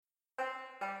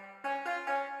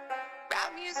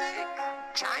music?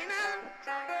 China?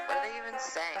 What are they even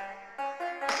saying?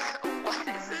 What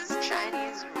is this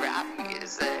Chinese rap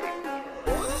music?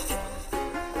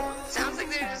 Sounds like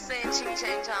they're just saying ching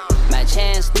chang chong. My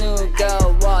chance new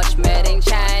girl watch made in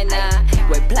China.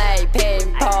 We play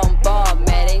ping pong ball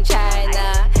made in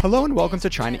China. Hello and welcome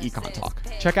to China Econ Talk.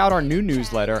 Check out our new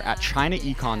newsletter at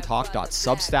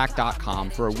chinaecontalk.substack.com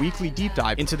for a weekly deep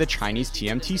dive into the Chinese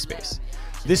TMT space.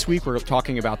 This week, we're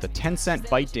talking about the Tencent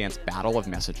ByteDance battle of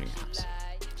messaging apps.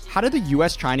 How did the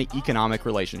U.S. China economic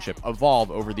relationship evolve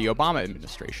over the Obama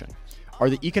administration? Are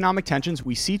the economic tensions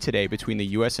we see today between the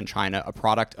U.S. and China a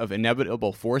product of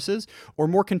inevitable forces or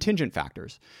more contingent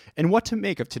factors? And what to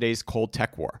make of today's cold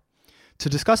tech war? To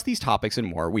discuss these topics and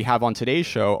more, we have on today's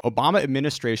show Obama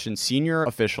administration senior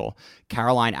official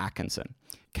Caroline Atkinson.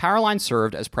 Caroline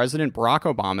served as President Barack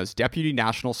Obama's Deputy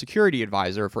National Security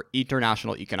Advisor for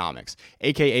International Economics,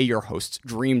 aka your host's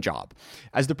dream job.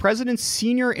 As the president's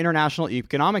senior international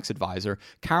economics advisor,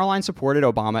 Caroline supported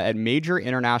Obama at major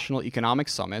international economic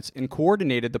summits and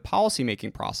coordinated the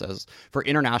policymaking process for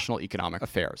international economic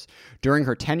affairs. During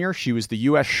her tenure, she was the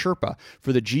U.S. Sherpa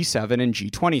for the G7 and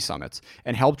G20 summits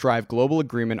and helped drive global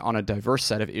agreement on a diverse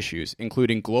set of issues,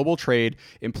 including global trade,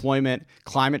 employment,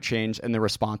 climate change, and the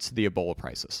response to the Ebola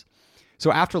crisis.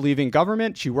 So after leaving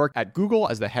government, she worked at Google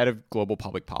as the head of global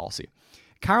public policy.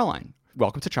 Caroline,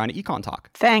 welcome to China Econ Talk.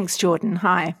 Thanks, Jordan.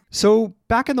 Hi. So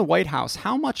back in the White House,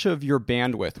 how much of your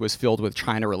bandwidth was filled with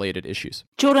China-related issues?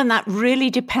 Jordan, that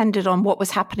really depended on what was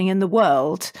happening in the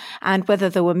world and whether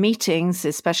there were meetings,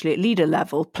 especially at leader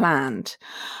level, planned,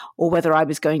 or whether I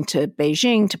was going to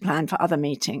Beijing to plan for other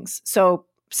meetings. So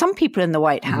some people in the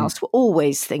White House were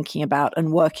always thinking about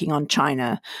and working on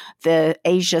China, the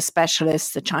Asia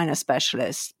specialists, the China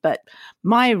specialists. But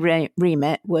my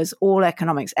remit was all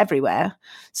economics everywhere.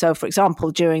 So, for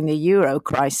example, during the Euro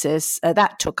crisis,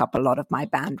 that took up a lot of my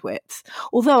bandwidth.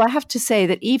 Although I have to say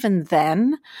that even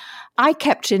then, I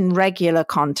kept in regular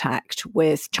contact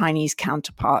with Chinese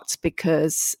counterparts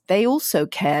because they also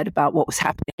cared about what was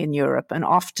happening in Europe and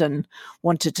often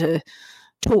wanted to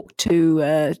talk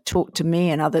to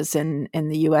me and others in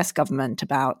the U.S. government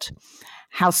about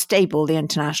how stable the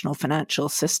international financial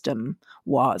system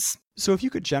was. So if you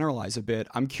could generalize a bit,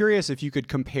 I'm curious if you could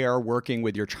compare working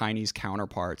with your Chinese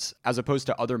counterparts as opposed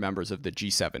to other members of the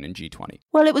G7 and G20.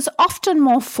 Well, it was often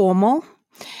more formal.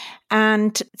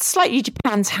 And it slightly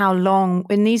depends how long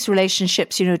in these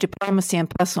relationships, diplomacy and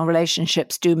personal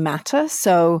relationships do matter.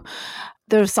 So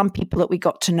there are some people that we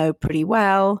got to know pretty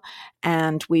well,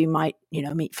 and we might,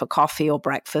 meet for coffee or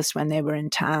breakfast when they were in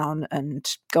town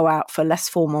and go out for a less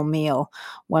formal meal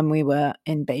when we were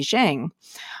in Beijing.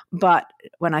 But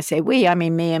when I say we, I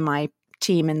mean me and my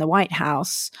team in the White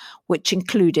House, which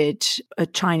included a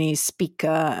Chinese speaker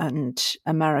and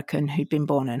American who'd been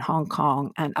born in Hong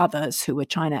Kong and others who were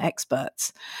China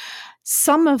experts.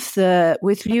 Some of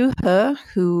with Liu He,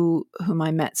 whom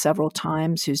I met several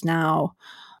times, who's now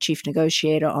chief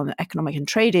negotiator on economic and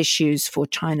trade issues for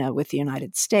China with the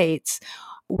United States,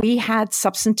 we had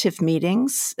substantive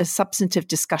meetings, substantive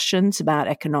discussions about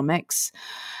economics,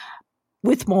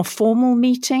 with more formal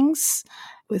meetings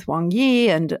with Wang Yi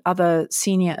and other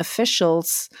senior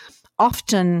officials.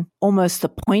 Often, almost the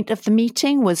point of the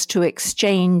meeting was to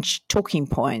exchange talking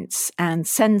points and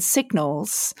send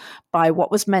signals by what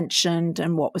was mentioned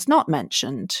and what was not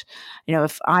mentioned.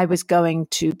 If I was going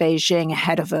to Beijing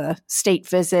ahead of a state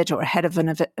visit or ahead of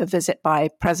a visit by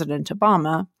President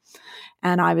Obama,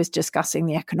 and I was discussing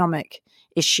the economic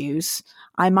issues,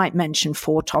 I might mention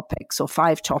 4 topics or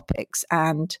 5 topics,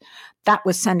 and that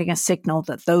was sending a signal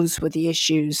that those were the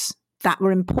issues that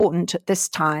were important at this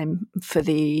time for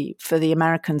the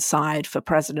American side, for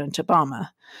President Obama.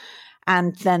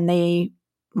 And then they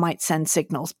might send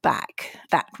signals back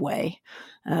that way.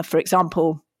 For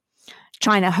example,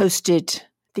 China hosted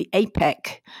the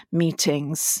APEC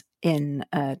meetings in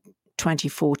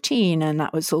 2014, and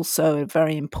that was also a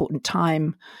very important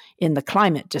time in the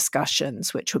climate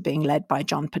discussions, which were being led by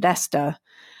John Podesta.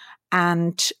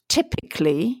 And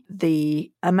typically,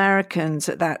 the Americans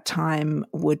at that time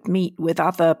would meet with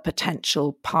other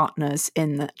potential partners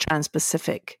in the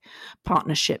Trans-Pacific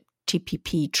Partnership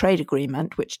TPP trade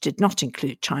agreement, which did not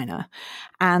include China.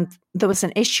 And there was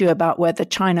an issue about whether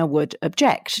China would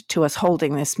object to us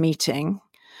holding this meeting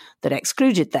that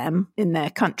excluded them in their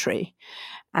country.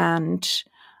 And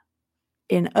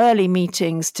in early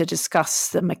meetings to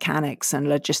discuss the mechanics and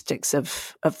logistics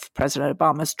of President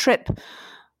Obama's trip,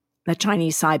 the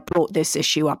Chinese side brought this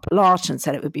issue up a lot and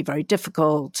said it would be very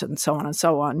difficult and so on and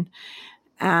so on.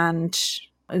 And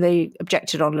they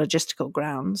objected on logistical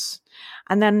grounds.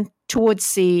 And then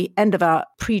towards the end of our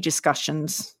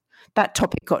pre-discussions, that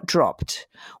topic got dropped,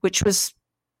 which was,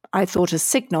 I thought, a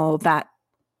signal that,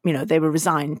 they were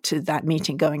resigned to that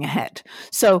meeting going ahead.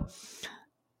 So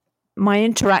my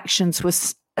interactions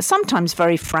was sometimes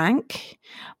very frank,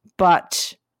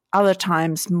 but other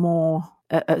times more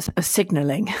a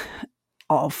signaling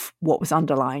of what was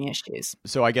underlying issues.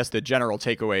 So I guess the general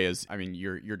takeaway is,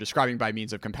 you're describing by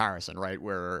means of comparison, right?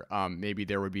 Where maybe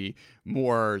there would be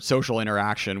more social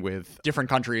interaction with different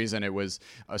countries, and it was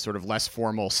a sort of less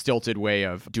formal, stilted way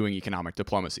of doing economic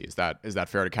diplomacy. Is that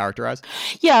fair to characterize?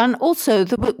 Yeah, and also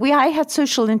I had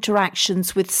social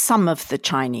interactions with some of the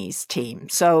Chinese team,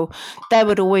 so there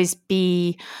would always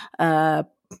be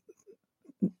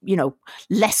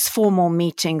less formal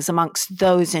meetings amongst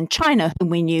those in China whom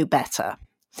we knew better.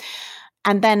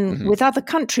 And then with other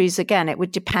countries, again, it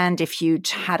would depend if you'd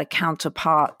had a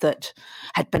counterpart that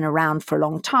had been around for a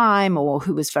long time or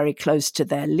who was very close to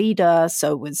their leader,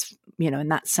 so was, in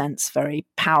that sense, very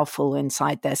powerful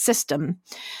inside their system,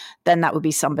 then that would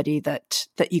be somebody that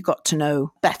you got to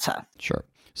know better. Sure.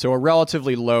 So a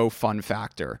relatively low fun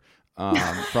factor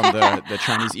from the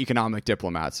Chinese economic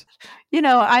diplomats.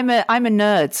 I'm a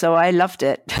nerd, so I loved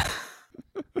it.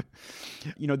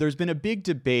 There's been a big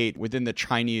debate within the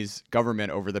Chinese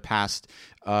government over the past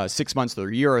 6 months or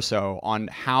a year or so on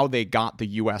how they got the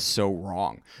U.S. so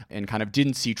wrong and kind of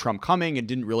didn't see Trump coming and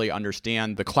didn't really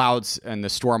understand the clouds and the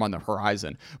storm on the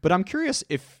horizon. But I'm curious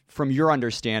if, from your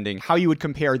understanding, how you would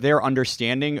compare their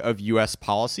understanding of U.S.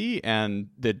 policy and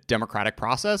the democratic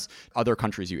process other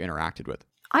countries you interacted with.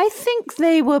 I think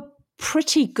they were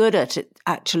pretty good at it,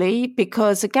 actually,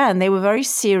 because, again, they were very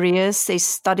serious. They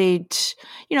studied,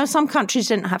 some countries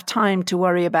didn't have time to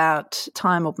worry about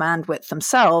time or bandwidth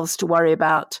themselves to worry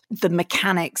about the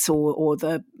mechanics or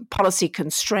the policy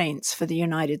constraints for the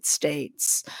United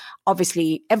States.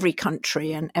 Obviously, every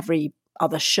country and every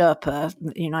other Sherpa,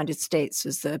 the United States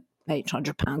was the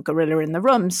 800-pound gorilla in the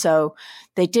room. So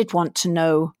they did want to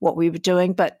know what we were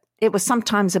doing, but it was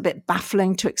sometimes a bit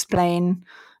baffling to explain,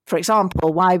 for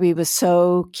example, why we were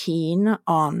so keen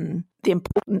on the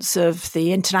importance of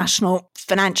the international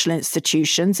financial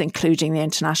institutions, including the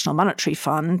International Monetary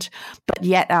Fund, but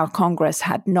yet our Congress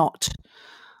had not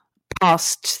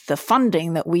passed the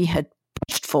funding that we had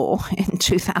pushed for in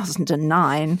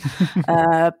 2009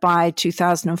 by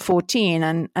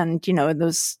 2014. And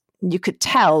you could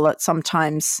tell that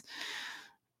sometimes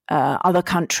other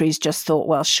countries just thought,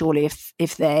 well, surely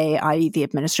if they, i.e. the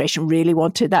administration, really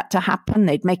wanted that to happen,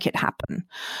 they'd make it happen.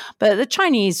 But the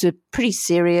Chinese were pretty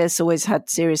serious, always had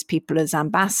serious people as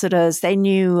ambassadors. They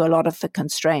knew a lot of the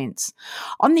constraints.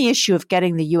 On the issue of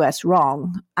getting the US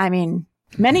wrong,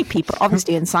 many people,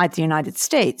 obviously inside the United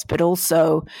States, but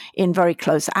also in very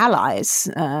close allies,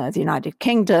 the United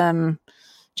Kingdom,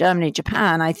 Germany,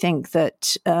 Japan, I think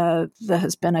that there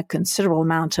has been a considerable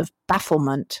amount of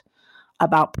bafflement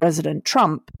about President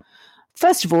Trump.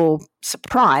 First of all,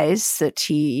 surprise that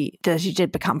he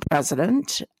did become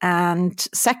president, and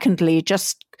secondly,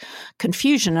 just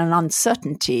confusion and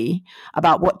uncertainty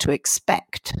about what to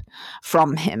expect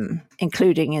from him,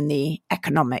 including in the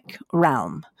economic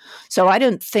realm. So I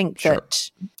don't think that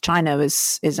China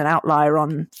is an outlier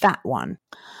on that one.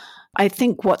 I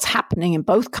think what's happening in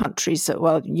both countries,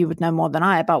 well, you would know more than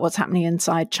I about what's happening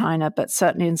inside China, but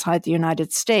certainly inside the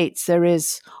United States, there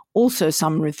is also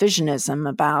some revisionism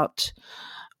about,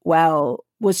 well,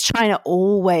 was China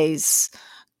always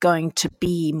going to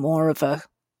be more of a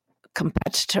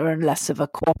competitor and less of a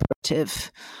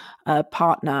cooperative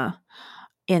partner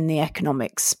in the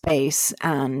economic space?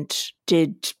 And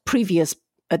did previous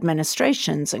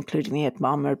administrations, including the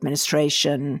Obama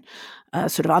administration,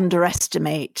 sort of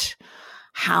underestimate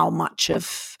how much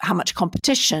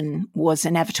competition was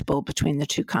inevitable between the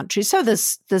two countries? So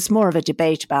there's more of a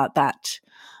debate about that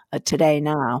today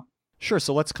now. Sure.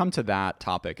 So let's come to that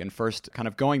topic. And first, kind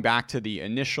of going back to the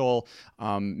initial,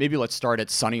 maybe let's start at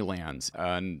Sunnylands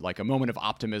and like a moment of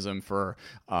optimism for,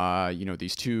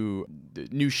 these two, the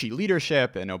new Xi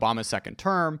leadership and Obama's second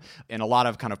term, and a lot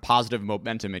of kind of positive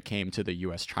momentum it came to the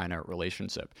U.S.-China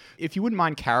relationship. If you wouldn't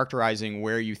mind characterizing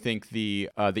where you think the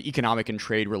economic and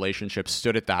trade relationship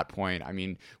stood at that point.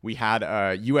 We had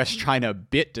a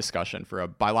U.S.-China bit discussion for a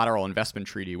bilateral investment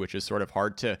treaty, which is sort of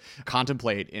hard to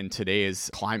contemplate in today's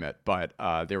climate. But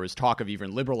there was talk of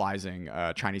even liberalizing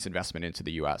Chinese investment into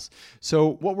the U.S.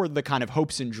 So what were the kind of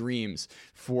hopes and dreams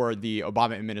for the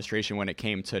Obama administration when it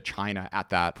came to China at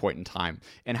that point in time?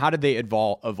 And how did they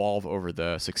evolve over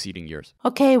the succeeding years?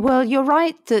 Okay, well, you're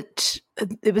right that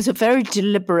it was a very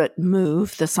deliberate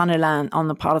move, the Sunnyland on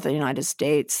the part of the United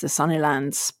States, the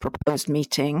Sunnylands proposed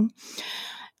meeting,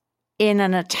 in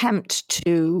an attempt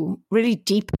to really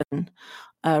deepen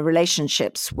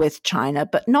relationships with China,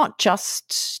 but not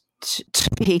just to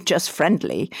be just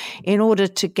friendly, in order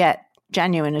to get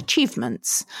genuine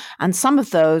achievements. And some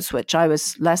of those, which I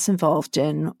was less involved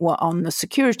in, were on the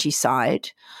security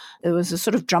side. There was a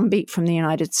sort of drumbeat from the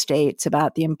United States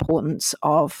about the importance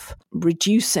of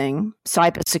reducing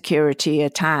cybersecurity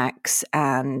attacks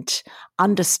and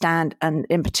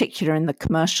in particular in the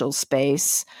commercial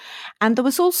space. And there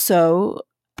was also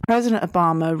President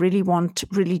Obama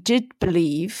really did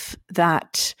believe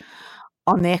that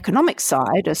on the economic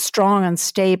side, a strong and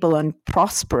stable and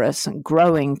prosperous and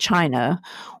growing China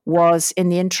was in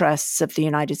the interests of the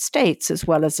United States as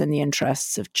well as in the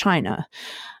interests of China.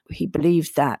 He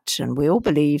believed that, and we all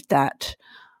believe that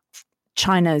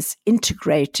China's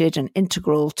integrated and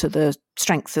integral to the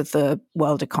strength of the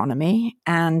world economy,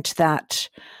 and that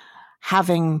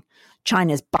having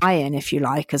China's buy-in, if you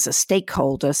like, as a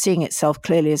stakeholder, seeing itself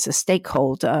clearly as a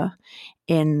stakeholder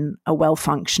in a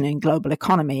well-functioning global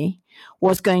economy,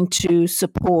 was going to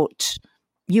support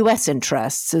U.S.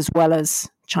 interests as well as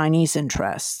Chinese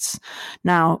interests.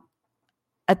 Now,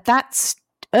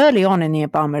 early on in the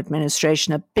Obama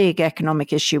administration, a big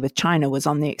economic issue with China was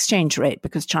on the exchange rate,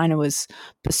 because China was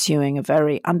pursuing a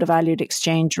very undervalued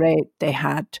exchange rate. They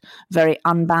had very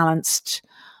unbalanced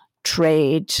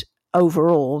trade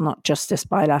overall, not just this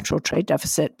bilateral trade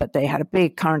deficit, but they had a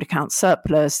big current account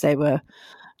surplus. They were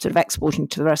sort of exporting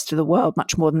to the rest of the world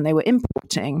much more than they were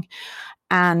importing.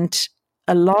 And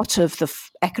a lot of the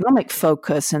economic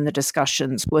focus in the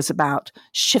discussions was about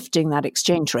shifting that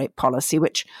exchange rate policy,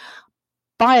 which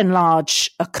by and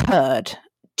large occurred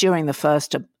during the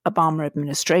first Obama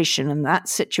administration. And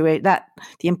the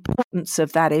importance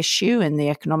of that issue in the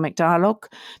economic dialogue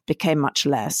became much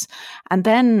less. And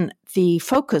then the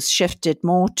focus shifted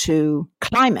more to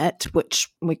climate, which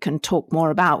we can talk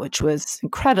more about, which was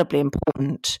incredibly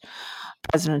important.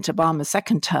 President Obama's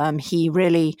second term, he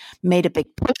really made a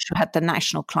big push. We had the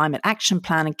National Climate Action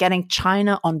Plan, and getting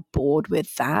China on board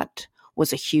with that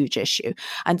was a huge issue.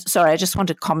 And sorry, I just want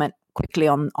to comment quickly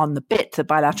on the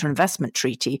bilateral investment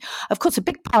treaty. Of course, a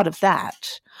big part of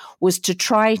that was to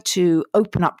try to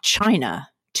open up China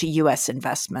to U.S.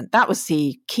 investment. That was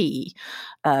the key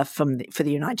for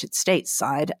the United States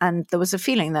side. And there was a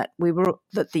feeling that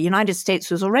the United States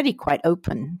was already quite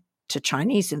open to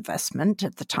Chinese investment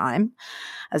at the time.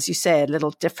 As you say, a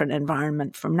little different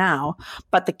environment from now.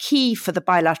 But the key for the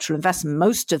bilateral investment,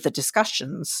 most of the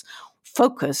discussions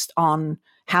focused on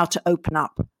how to open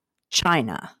up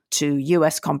China to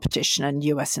U.S. competition and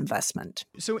U.S. investment.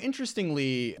 So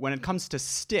interestingly, when it comes to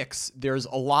sticks, there's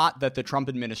a lot that the Trump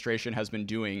administration has been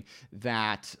doing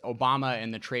that Obama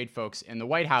and the trade folks in the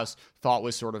White House thought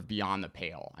was sort of beyond the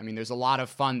pale. I mean, there's a lot of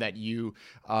fun that you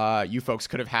folks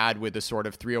could have had with the sort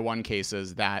of 301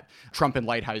 cases that Trump and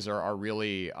Lighthizer are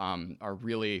really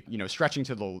stretching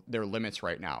to their limits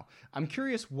right now. I'm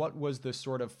curious, what was the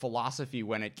sort of philosophy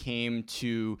when it came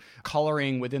to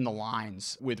coloring within the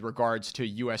lines with regards to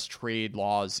U.S. trade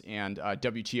laws and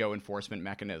WTO enforcement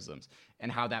mechanisms,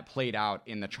 and how that played out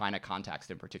in the China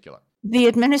context in particular? The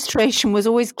administration was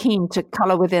always keen to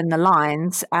color within the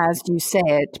lines, as you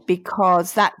said,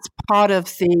 because that's part of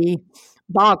the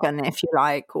bargain, if you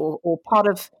like, or part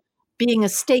of being a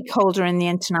stakeholder in the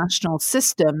international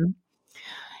system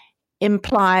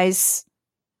implies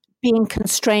being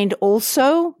constrained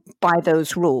also by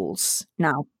those rules.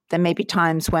 Now, there may be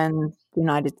times when the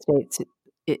United States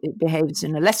it behaves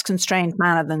in a less constrained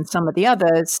manner than some of the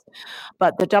others,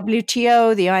 but the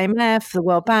WTO, the IMF, the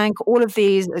World Bank, all of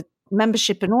these,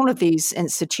 membership in all of these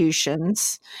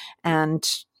institutions, and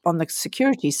on the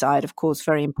security side, of course,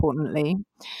 very importantly,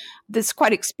 it's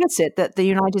quite explicit that the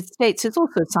United States is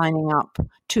also signing up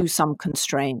to some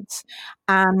constraints.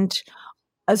 And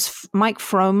as Mike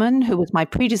Froman, who was my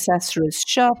predecessor as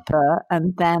Sherpa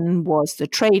and then was the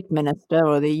trade minister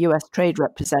or the U.S. trade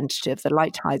representative, the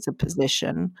Lighthizer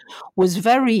position, was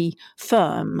very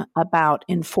firm about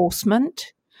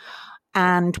enforcement.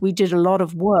 And we did a lot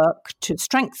of work to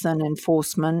strengthen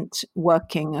enforcement,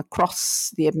 working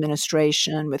across the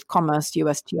administration with Commerce,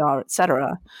 USTR, et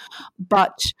cetera.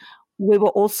 But we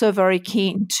were also very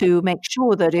keen to make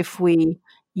sure that if we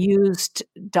used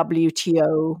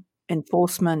WTO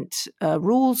enforcement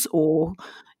rules or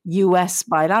U.S.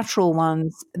 bilateral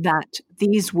ones, that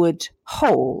these would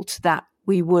hold, that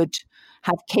we would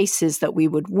have cases that we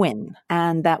would win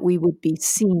and that we would be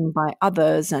seen by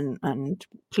others and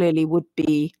clearly would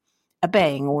be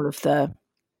obeying all of the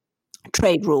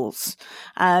trade rules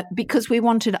because we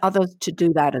wanted others to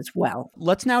do that as well.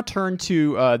 Let's now turn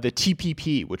to the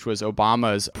TPP, which was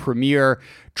Obama's premier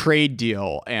trade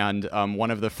deal, and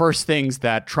one of the first things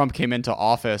that Trump came into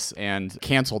office and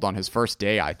canceled on his first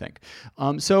day, I think.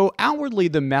 So outwardly,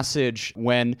 the message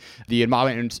when the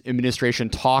Obama administration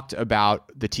talked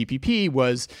about the TPP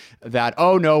was that,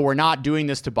 oh no, we're not doing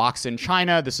this to box in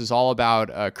China. This is all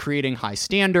about creating high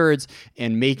standards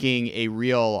and making a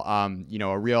real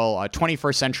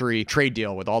 21st century trade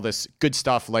deal with all this good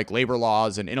stuff like labor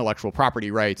laws and intellectual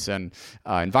property rights and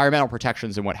environmental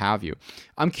protections and what have you.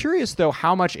 I'm curious, though,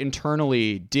 how much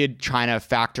internally did China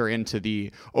factor into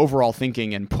the overall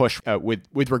thinking and push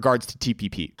with regards to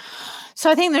TPP? So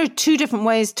I think there are two different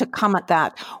ways to come at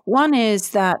that. One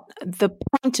is that the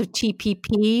point of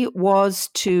TPP was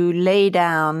to lay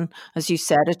down, as you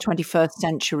said, a 21st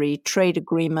century trade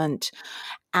agreement.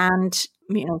 And,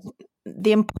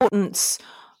 the importance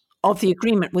of the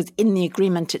agreement was in the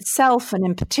agreement itself. And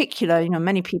in particular,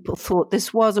 many people thought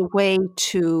this was a way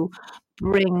to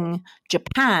bring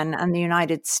Japan and the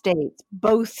United States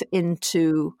both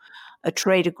into a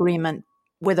trade agreement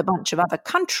with a bunch of other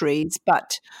countries,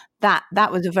 but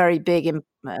that was a very big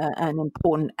and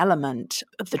important element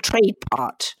of the trade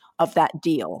part of that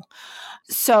deal.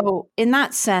 So in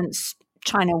that sense,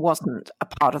 China wasn't a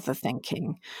part of the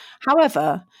thinking.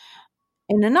 However,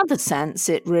 in another sense,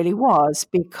 it really was,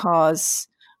 because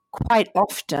quite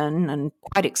often and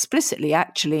quite explicitly,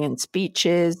 actually, in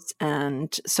speeches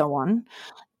and so on,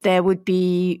 there would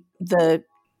be the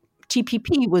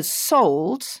TPP was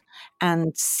sold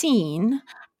and seen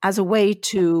as a way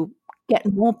to get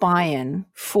more buy-in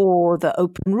for the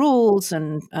open rules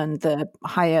and the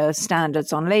higher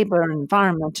standards on labor and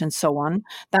environment and so on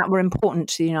that were important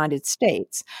to the United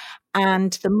States.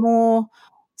 And the more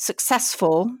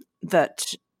successful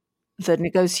that the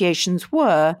negotiations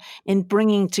were in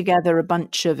bringing together a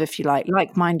bunch of, if you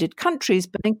like-minded countries,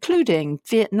 but including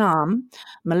Vietnam,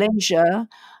 Malaysia,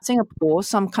 Singapore,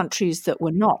 some countries that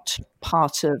were not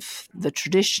part of the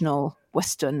traditional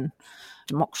Western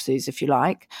democracies, if you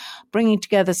like, bringing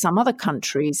together some other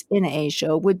countries in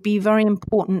Asia would be very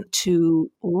important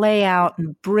to lay out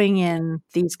and bring in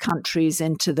these countries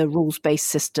into the rules-based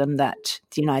system that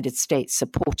the United States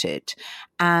supported.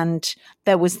 And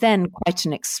there was then quite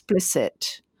an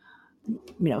explicit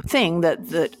thing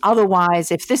that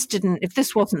otherwise, if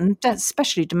this wasn't,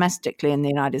 especially domestically in the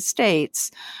United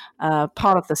States,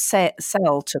 part of the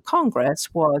sell to Congress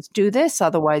was do this,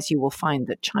 otherwise you will find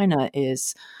that China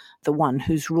is the one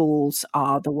whose rules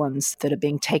are the ones that are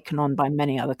being taken on by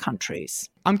many other countries.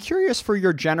 I'm curious for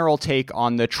your general take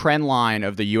on the trend line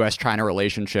of the U.S.-China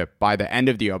relationship by the end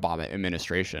of the Obama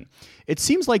administration. It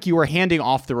seems like you were handing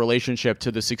off the relationship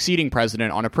to the succeeding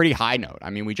president on a pretty high note. I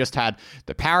mean, we just had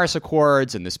the Paris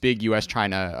Accords and this big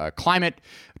U.S.-China climate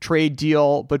trade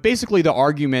deal. But basically the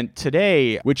argument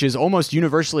today, which is almost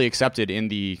universally accepted in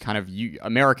the kind of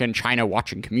American China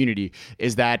watching community,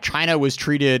 is that China was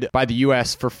treated by the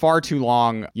U.S. for far too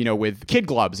long, with kid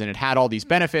gloves, and it had all these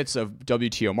benefits of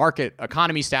WTO market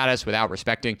economy status without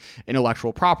respecting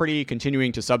intellectual property,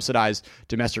 continuing to subsidize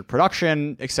domestic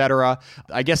production, et cetera.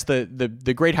 I guess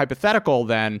the great hypothetical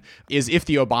then is if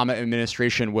the Obama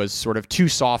administration was sort of too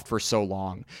soft for so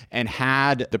long, and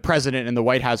had the president and the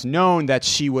White House known that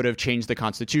she would have changed the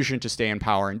Constitution to stay in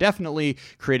power indefinitely,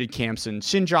 created camps in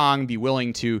Xinjiang, be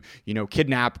willing to,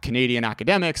 kidnap Canadian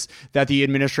academics, that the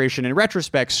administration in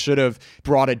retrospect should have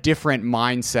brought a different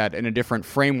mindset and a different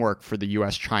framework for the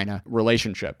U.S.-China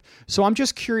relationship. So I'm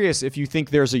just curious if you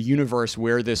think there's a universe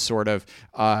where this sort of,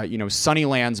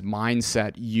 Sunnylands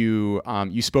mindset you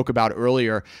spoke about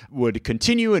earlier would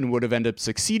continue and would have ended up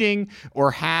succeeding,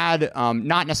 or had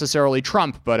not necessarily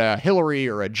Trump, but a Hillary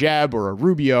or a Jeb or a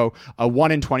Rubio,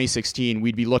 won in 2016,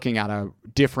 we'd be looking at a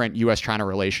different U.S.-China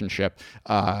relationship,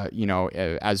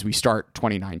 as we start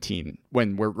 2019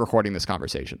 when we're recording this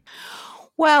conversation.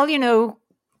 Well,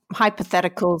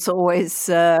 hypotheticals are always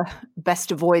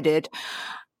best avoided.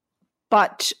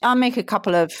 But I'll make a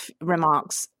couple of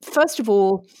remarks. First of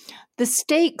all, the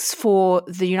stakes for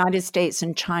the United States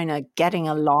and China getting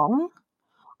along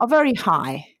are very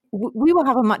high. We will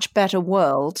have a much better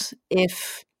world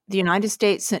if the United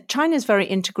States, China is very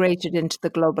integrated into the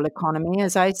global economy.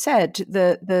 As I said,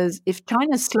 if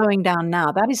China's slowing down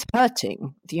now, that is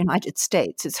hurting the United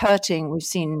States. It's hurting, we've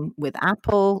seen with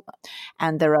Apple,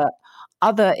 and there are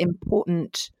other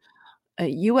important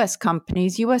U.S.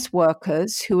 companies, U.S.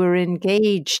 workers who are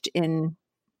engaged in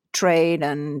trade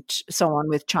and so on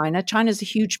with China. China's a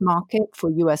huge market for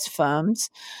U.S.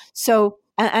 firms. So,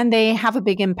 and they have a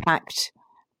big impact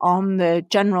on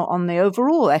the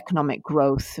overall economic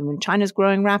growth. And when China's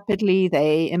growing rapidly,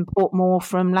 they import more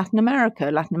from Latin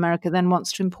America. Latin America then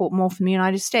wants to import more from the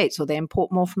United States, or they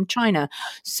import more from China.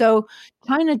 So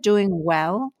China doing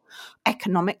well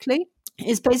economically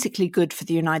is basically good for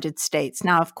the United States.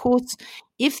 Now, of course,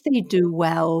 if they do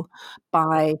well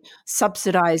by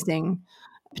subsidizing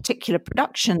particular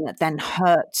production that then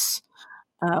hurts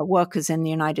workers in the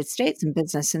United States and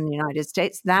business in the United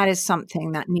States, that is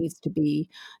something that needs to be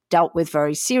dealt with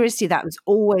very seriously. That was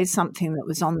always something that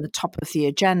was on the top of the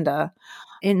agenda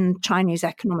in Chinese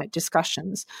economic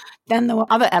discussions. Then there were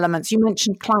other elements. You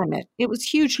mentioned climate. It was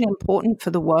hugely important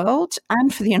for the world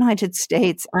and for the United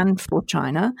States and for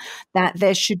China that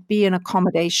there should be an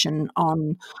accommodation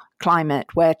on climate,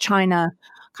 where China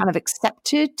kind of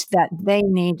accepted that they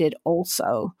needed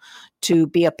also to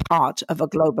be a part of a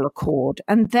global accord.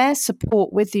 And their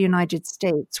support with the United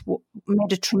States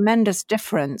made a tremendous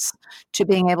difference to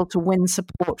being able to win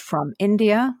support from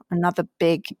India, another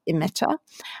big emitter,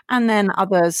 and then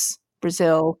others,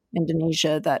 Brazil,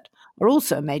 Indonesia, that are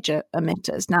also major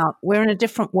emitters. Now, we're in a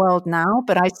different world now,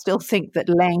 but I still think that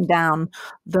laying down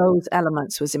those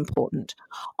elements was important.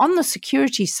 On the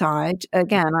security side,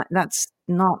 again, that's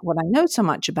not what I know so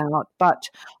much about, but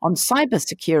on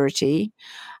cybersecurity,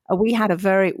 the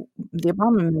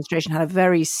Obama administration had a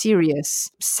very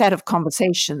serious set of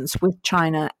conversations with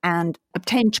China and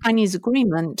obtained Chinese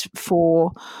agreement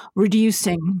for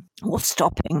reducing or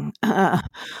stopping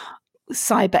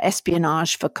cyber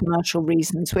espionage for commercial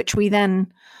reasons, which we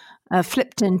then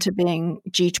flipped into being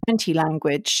G20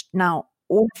 language. Now,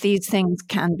 all of these things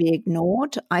can be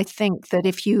ignored. I think that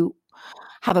if you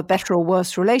have a better or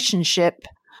worse relationship,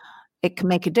 it can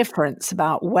make a difference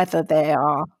about whether they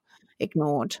are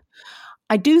ignored.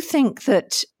 I do think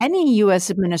that any US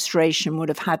administration would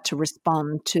have had to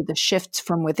respond to the shifts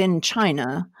from within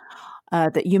China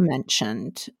that you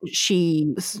mentioned.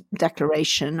 Xi's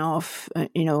declaration of,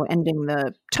 ending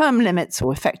the term limits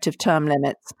or effective term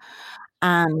limits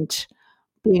and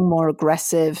being more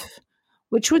aggressive,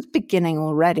 which was beginning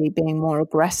already, being more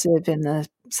aggressive in the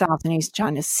South and East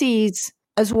China Seas,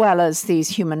 as well as these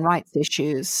human rights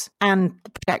issues and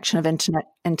the protection of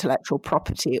intellectual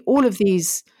property. All of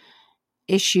these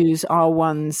issues are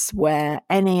ones where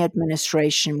any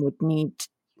administration would need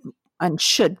and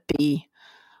should be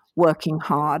working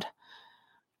hard.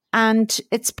 And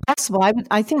it's possible.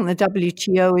 I think the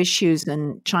WTO issues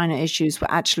and China issues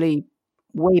were actually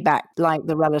way back, like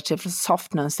the relative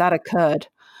softness that occurred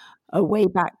way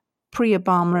back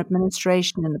pre-Obama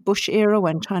administration in the Bush era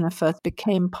when China first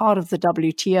became part of the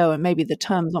WTO, and maybe the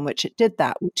terms on which it did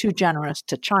that were too generous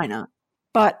to China.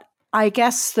 But I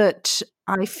guess that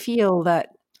I feel that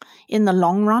in the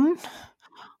long run,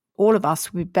 all of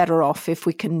us would be better off if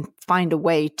we can find a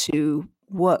way to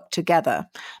work together.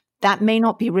 That may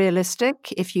not be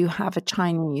realistic if you have a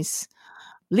Chinese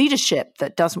leadership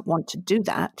that doesn't want to do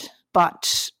that,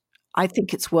 but I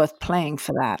think it's worth playing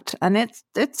for that. And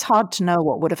it's hard to know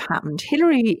what would have happened.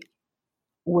 Hillary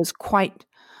was quite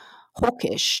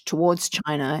hawkish towards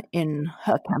China in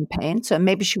her campaign, so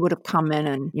maybe she would have come in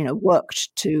and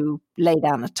worked to lay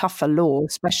down a tougher law,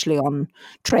 especially on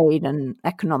trade and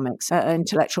economics,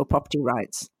 intellectual property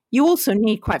rights. You also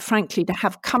need, quite frankly, to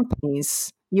have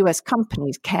companies, US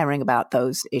companies, caring about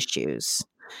those issues.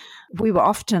 We were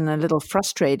often a little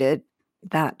frustrated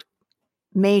that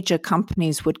major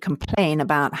companies would complain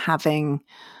about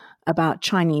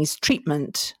Chinese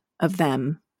treatment of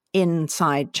them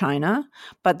inside China,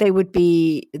 but they would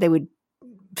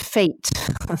fate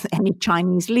any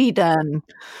Chinese leader and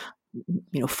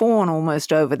fawn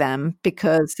almost over them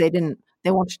because they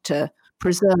wanted to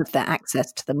preserve their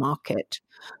access to the market.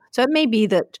 So it may be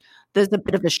that there's a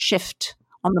bit of a shift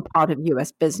on the part of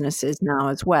US businesses now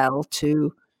as well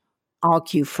to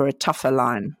argue for a tougher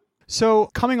line. So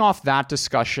coming off that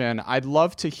discussion, I'd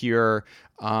love to hear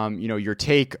your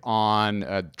take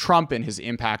on Trump and his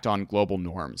impact on global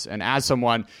norms. And as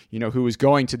someone, who was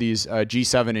going to these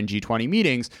G7 and G20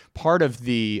 meetings, part of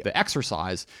the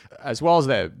exercise, as well as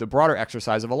the broader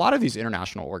exercise of a lot of these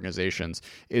international organizations,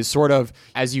 is sort of,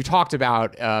 as you talked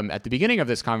about at the beginning of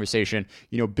this conversation,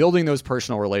 building those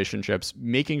personal relationships,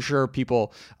 making sure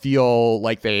people feel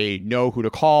like they know who to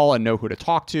call and know who to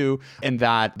talk to, and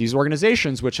that these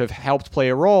organizations, which have helped play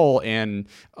a role in,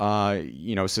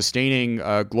 sustaining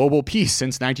global peace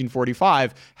since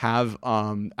 1945 have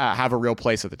a real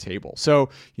place at the table. So,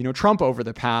 Trump over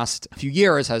the past few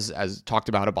years has talked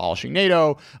about abolishing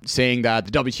NATO, saying that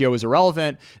the WTO is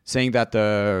irrelevant, saying that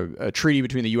the treaty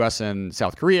between the U.S. and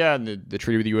South Korea and the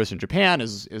treaty with the U.S. and Japan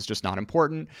is just not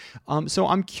important. So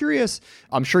I'm curious,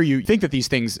 I'm sure you think that these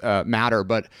things matter,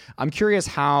 but I'm curious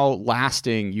how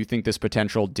lasting you think this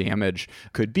potential damage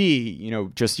could be.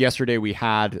 Just yesterday we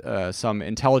had some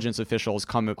intelligence officials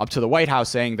come up to the White House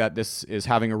saying that this is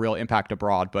having a real impact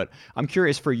abroad. But I'm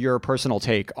curious for your personal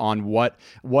take on what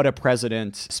a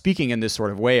president speaking in this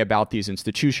sort of way about these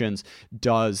institutions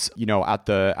does, at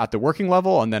the working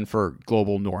level and then for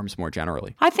global norms more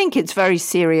generally. I think it's very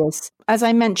serious. As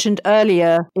I mentioned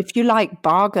earlier, if you like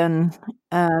bargain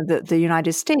that the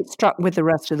United States struck with the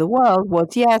rest of the world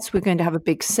was, yes, we're going to have a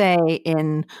big say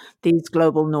in these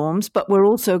global norms, but we're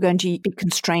also going to be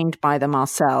constrained by them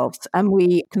ourselves. And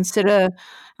we consider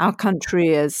our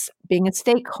country as being a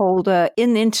stakeholder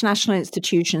in the international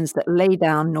institutions that lay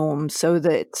down norms, so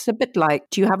that it's a bit like,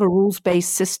 do you have a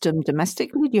rules-based system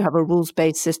domestically? Do you have a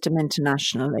rules-based system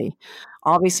internationally?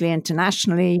 Obviously,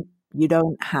 internationally, you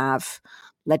don't have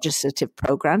legislative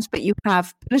programs, but you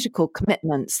have political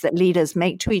commitments that leaders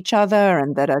make to each other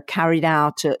and that are carried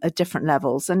out at different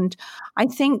levels. And I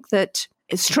think that,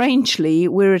 strangely,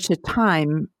 we're at a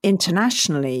time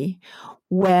internationally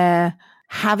where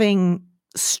having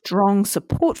strong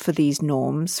support for these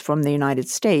norms from the United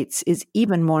States is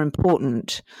even more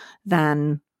important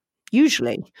than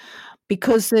usually,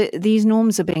 because these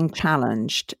norms are being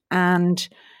challenged. And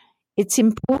it's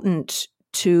important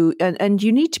and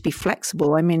you need to be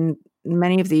flexible. I mean,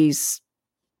 many of these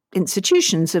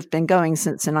institutions have been going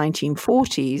since the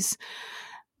 1940s.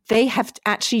 They have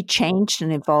actually changed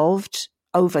and evolved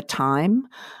over time.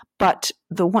 But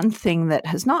the one thing that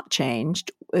has not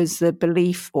changed is the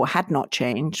belief, or had not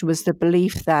changed, was the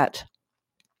belief that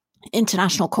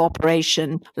international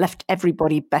cooperation left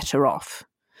everybody better off.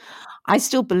 I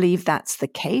still believe that's the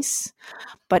case.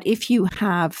 But if you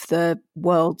have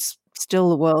still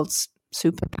the world's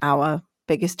superpower,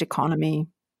 biggest economy,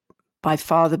 by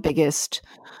far the biggest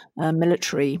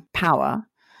military power,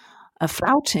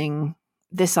 flouting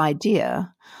this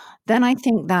idea, then I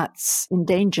think that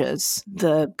endangers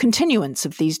the continuance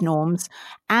of these norms,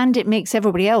 and it makes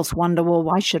everybody else wonder, well,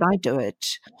 why should I do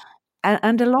it?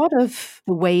 And a lot of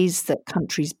the ways that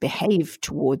countries behave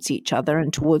towards each other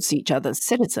and towards each other's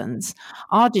citizens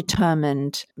are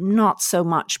determined not so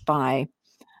much by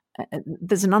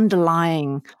there's an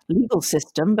underlying legal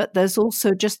system, but there's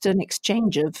also just an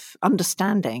exchange of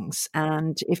understandings.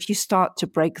 And if you start to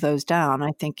break those down,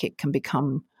 I think it can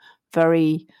become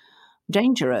very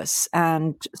dangerous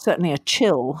and certainly a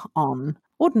chill on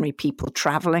ordinary people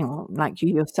traveling, like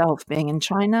you yourself being in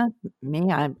China.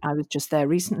 I was just there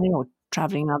recently, or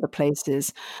traveling in other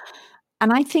places.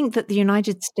 And I think that the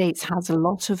United States has a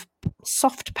lot of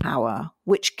soft power,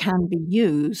 which can be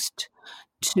used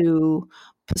to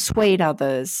persuade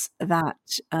others that,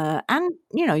 and,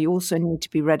 you also need to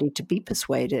be ready to be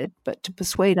persuaded, but to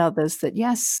persuade others that,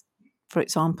 yes, for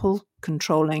example,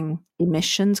 controlling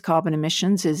carbon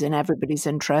emissions is in everybody's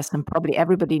interest, and probably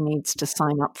everybody needs to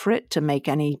sign up for it to make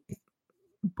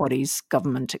anybody's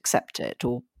government accept it,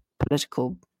 or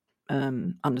political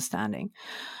understanding.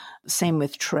 Same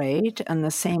with trade, and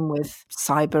the same with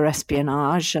cyber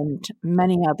espionage, and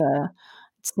many other,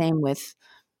 same with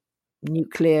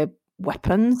nuclear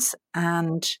weapons.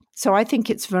 And so I think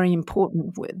it's very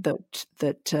important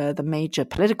that the major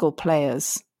political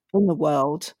players in the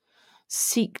world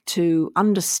seek to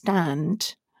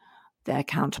understand their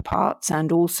counterparts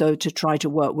and also to try to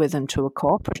work with them to a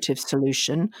cooperative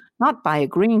solution, not by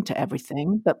agreeing to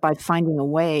everything, but by finding a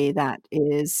way that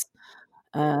is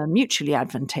mutually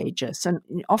advantageous. And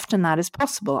often that is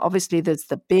possible. Obviously, there's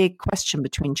the big question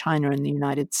between China and the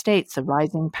United States, the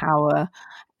rising power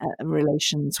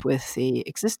relations with the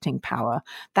existing power.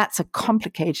 That's a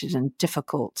complicated and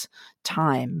difficult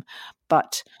time.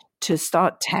 But to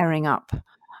start tearing up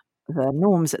the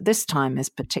norms at this time is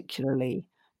particularly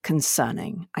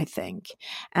concerning, I think.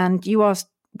 And you asked,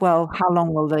 well, how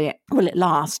long will it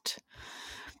last?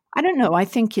 I don't know. I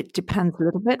think it depends a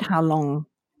little bit how long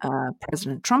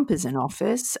President Trump is in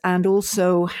office, and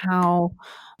also how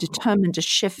determined a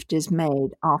shift is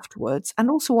made afterwards,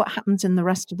 and also what happens in the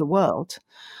rest of the world.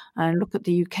 And look at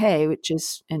the UK, which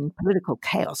is in political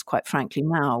chaos, quite frankly,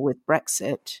 now with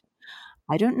Brexit.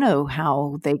 I don't know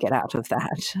how they get out of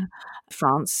that.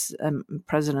 France,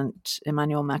 President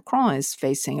Emmanuel Macron is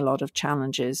facing a lot of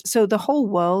challenges. So the whole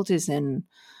world is in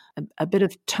a bit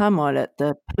of turmoil at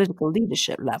the political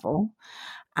leadership level.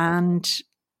 And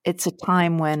it's a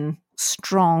time when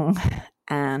strong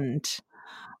and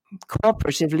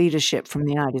cooperative leadership from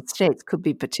the United States could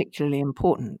be particularly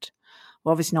important.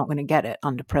 We're obviously not going to get it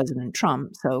under President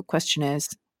Trump. So the question is,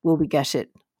 will we get it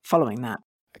following that?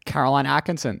 Caroline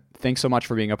Atkinson, thanks so much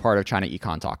for being a part of China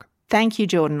Econ Talk. Thank you,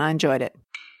 Jordan. I enjoyed it.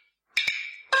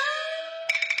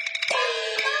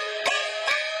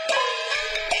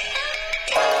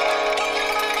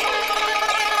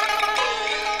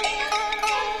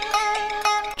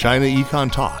 China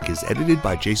Econ Talk is edited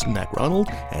by Jason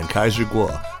McRonald and Kaiser Guo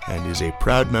and is a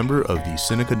proud member of the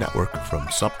Sinica Network from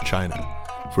SUP China.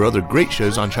 For other great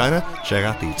shows on China, check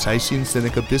out the Caixin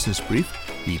Sinica Business Brief,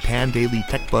 the Pan Daily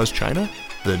Tech Buzz China,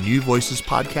 the New Voices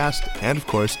Podcast, and of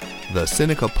course, the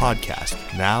Sinica Podcast,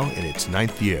 now in its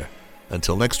 9th year.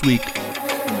 Until next week.